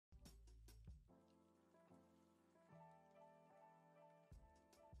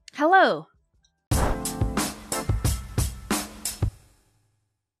Hello.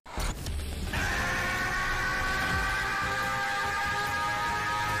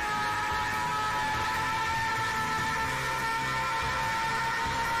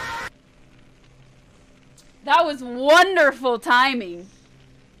 That was wonderful timing.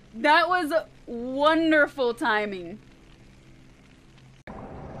 That was wonderful timing.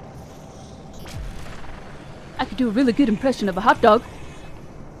 I could do a really good impression of a hot dog.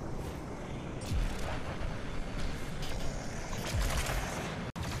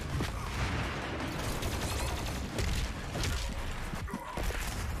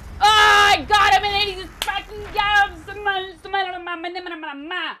 Oh, I got him and he just fucking got him.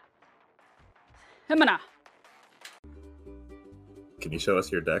 Can you show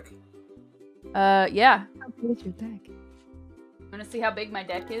us your deck? Yeah. How big is your deck? Wanna see how big my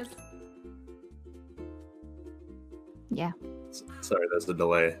deck is? Yeah. Sorry, there's a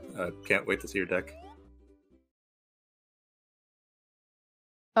delay. Can't wait to see your deck.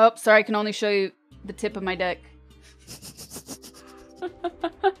 Oh, sorry, I can only show you the tip of my deck.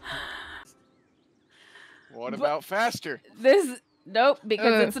 What about faster? Nope,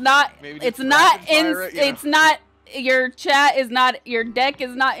 because it's not your chat is not, your deck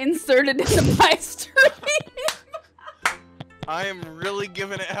is not inserted into my stream. I am really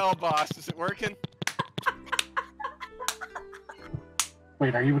giving it hell, boss. Is it working?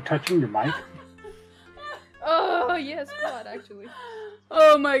 Wait, are you touching your mic? Oh, yes, God, actually.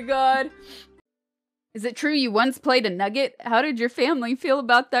 Oh my God. Is it true you once played a nugget? How did your family feel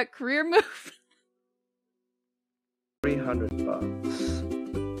about that career move? $300.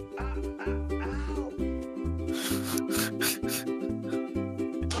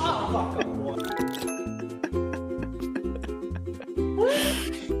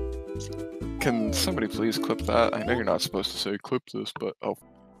 Can somebody please clip that? I know you're not supposed to say clip this, but oh.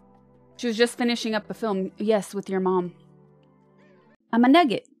 She was just finishing up a film. Yes, with your mom. I'm a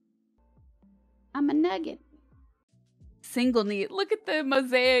nugget. I'm a nugget. Single knee. Look at the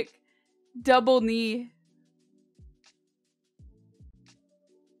mosaic. Double knee.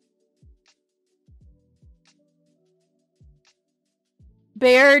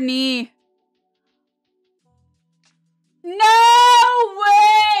 Bare knee. No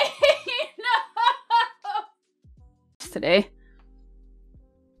way! No! Today.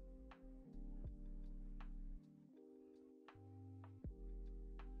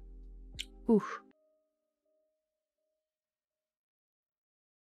 Oof.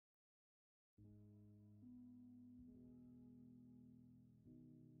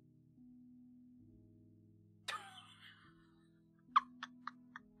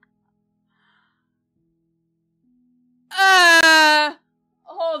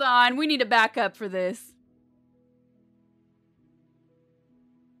 Hold on. We need to back up for this.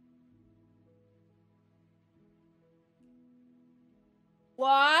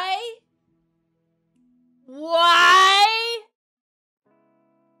 Why? Why?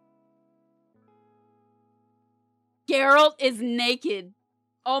 Geralt is naked.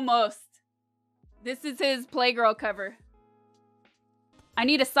 Almost. This is his Playgirl cover. I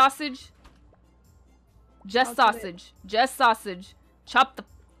need a sausage. Just sausage. Just sausage. Chop the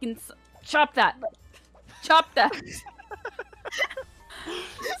fucking chop that. Chop that.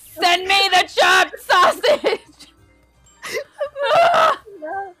 Send me the chopped sausage.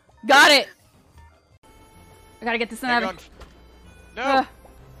 Got it. I gotta get this in the oven. No.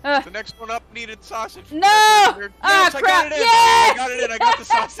 The next one up needed sausage. No. Yes, Crap. I got it in. Yes! I got it in. I got the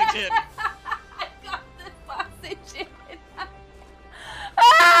sausage in. I got the sausage in.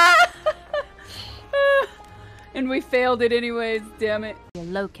 Ah! And we failed it anyways, damn it. You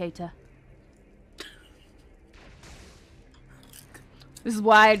locator. This is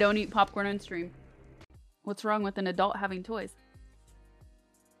why I don't eat popcorn on stream. What's wrong with an adult having toys?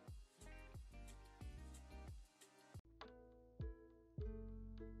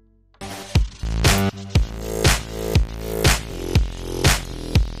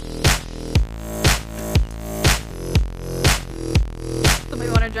 Somebody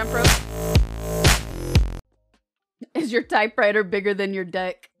want to jump rope? Is your typewriter bigger than your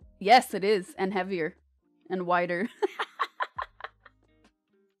deck? Yes, it is. And heavier. And wider.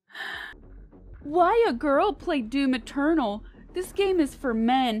 Why a girl play Doom Eternal? This game is for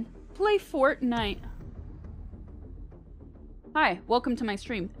men. Play Fortnite. Hi, welcome to my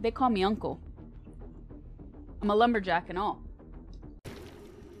stream. They call me Uncle. I'm a lumberjack and all.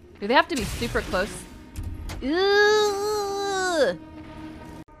 Do they have to be super close? Ugh.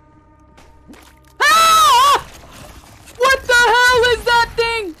 Ah! What the hell is that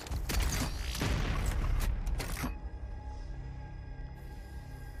thing?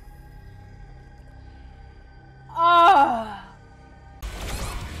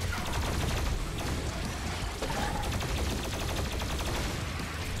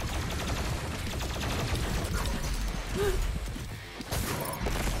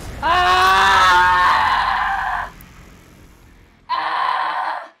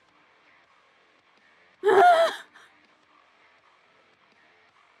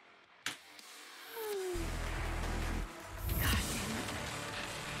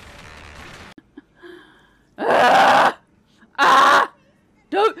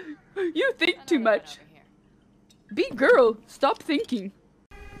 much. Big girl, stop thinking.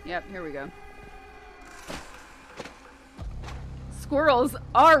 Yep, here we go. Squirrels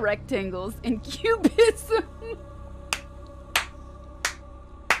are rectangles in cubism.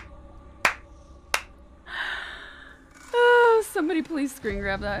 Oh, somebody please screen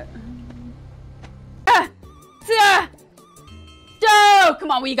grab that. Oh,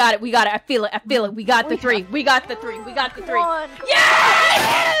 come on, we got it, I feel it, we got the three, we got the three.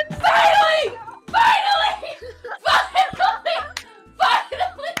 Yes! Finally!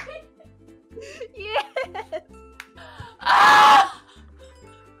 Yes! Ah!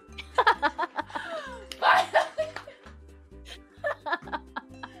 Finally!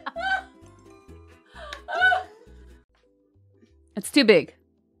 It's too big.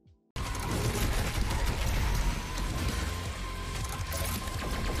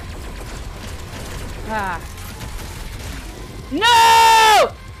 Ah. No!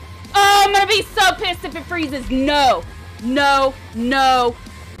 Oh, I'm gonna be so pissed if it freezes. No. No. No.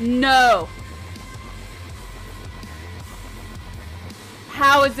 No.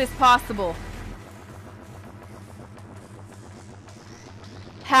 How is this possible?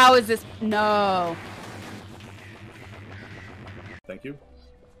 How is this? No. Thank you.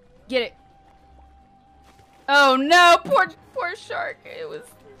 Get it. Oh no, poor shark. It was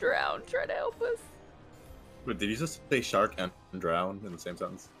drowned. Try to help us. Wait, did you just say shark and drown in the same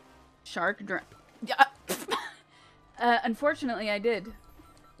sentence? Shark drown. Yeah. Unfortunately, I did.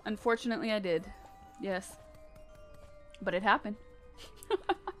 Unfortunately, I did. Yes. But it happened.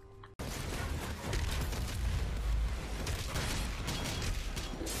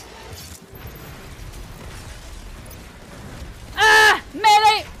 Ah!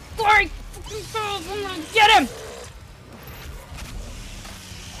 Melee! Glory! Get him!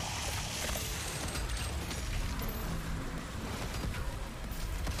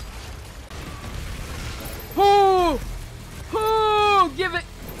 Who? Who? Give it.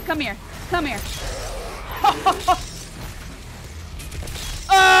 Come here. Come here.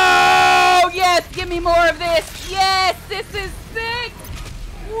 Oh, yes. Give me more of this. Yes. This is sick.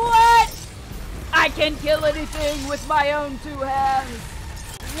 What? I can kill anything with my own two hands.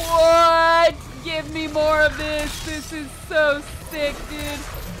 What? Give me more of this. This is so sick, dude.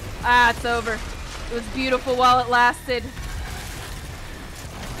 Ah, it's over. It was beautiful while it lasted.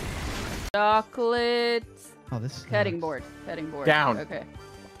 Chocolate. Oh, this cutting board. Cutting board. Down. Okay.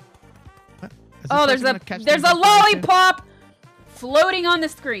 Oh, there's a lollipop floating on the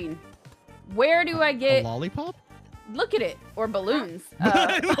screen. Where do I get a lollipop? Look at it. Or balloons.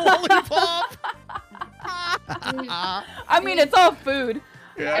 Lollipop. I mean, it's all food.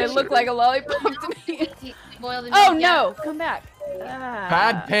 Yeah, it looked like a lollipop to me. Boil the Oh milk, no! Come back. Ah.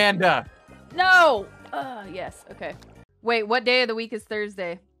 Bad panda. No. Yes. Okay. Wait. What day of the week is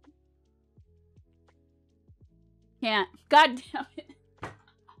Thursday? Can't. God damn it.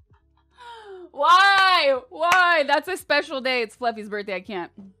 Why? Why? That's a special day. It's Fluffy's birthday. I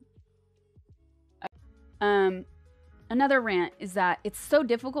can't. Another rant is that it's so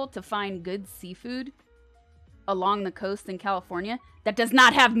difficult to find good seafood along the coast in California that does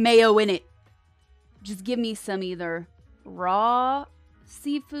not have mayo in it. Just give me some either raw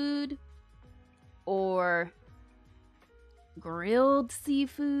seafood or grilled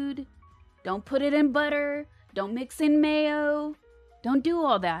seafood. Don't put it in butter. Don't mix in mayo. Don't do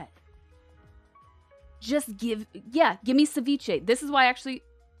all that. Just give me ceviche. This is why actually,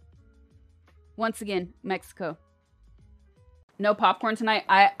 once again, Mexico. No popcorn tonight.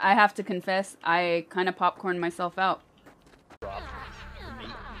 I have to confess, I kind of popcorned myself out.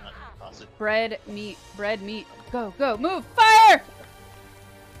 Bread, meat. Go, go, move, fire!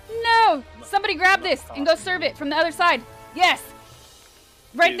 No! Somebody grab this and go serve it from the other side. Yes!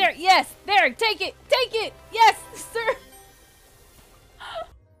 Right there, yes! There, take it! Take it! Yes, sir!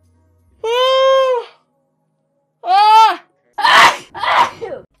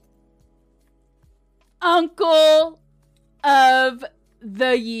 Uncle of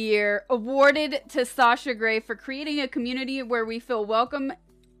the Year, awarded to Sasha Gray for creating a community where we feel welcomed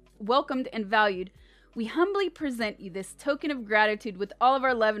and valued. We humbly present you this token of gratitude with all of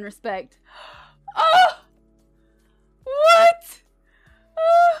our love and respect. Oh! What?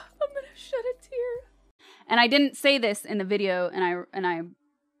 Oh, I'm gonna shed a tear. And I didn't say this in the video, and I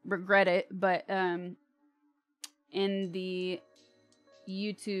regret it, but in the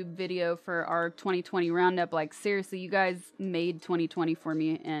YouTube video for our 2020 roundup, like, seriously, you guys made 2020 for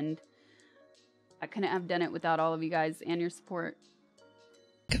me, and I couldn't have done it without all of you guys and your support.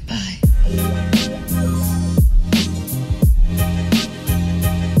 Goodbye.